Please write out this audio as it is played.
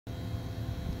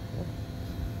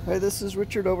Hey, this is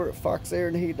Richard over at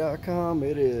foxailandheat.com.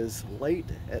 It is late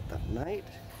at the night.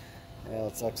 Well,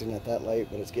 it's actually not that late,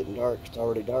 but it's getting dark. It's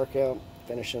already dark out.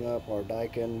 Finishing up our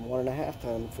Daikin 1.5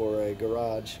 ton for a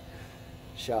garage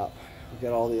shop. We've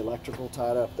got all the electrical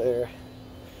tied up there.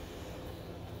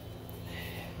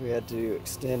 We had to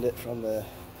extend it from the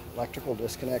electrical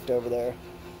disconnect over there,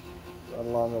 run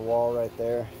along the wall right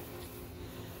there.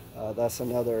 That's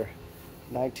another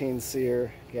 19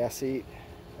 SEER gas heat,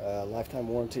 lifetime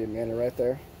warranty and manner right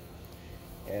there.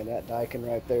 And that Daikin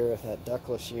right there, that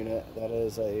ductless unit, that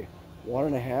is a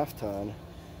 1.5 ton,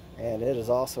 and it is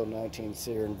also 19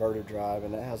 SEER inverter drive,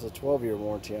 and it has a 12-year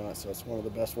warranty on it, so it's one of the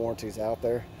best warranties out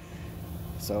there.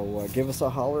 So give us a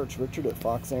holler. It's Richard at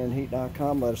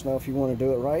foxailandheat.com. Let us know if you want to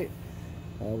do it right.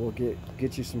 We'll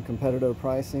get you some competitive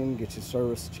pricing, get you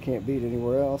service that you can't beat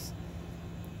anywhere else,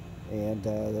 and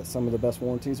that's some of the best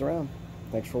warranties around.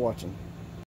 Thanks for watching.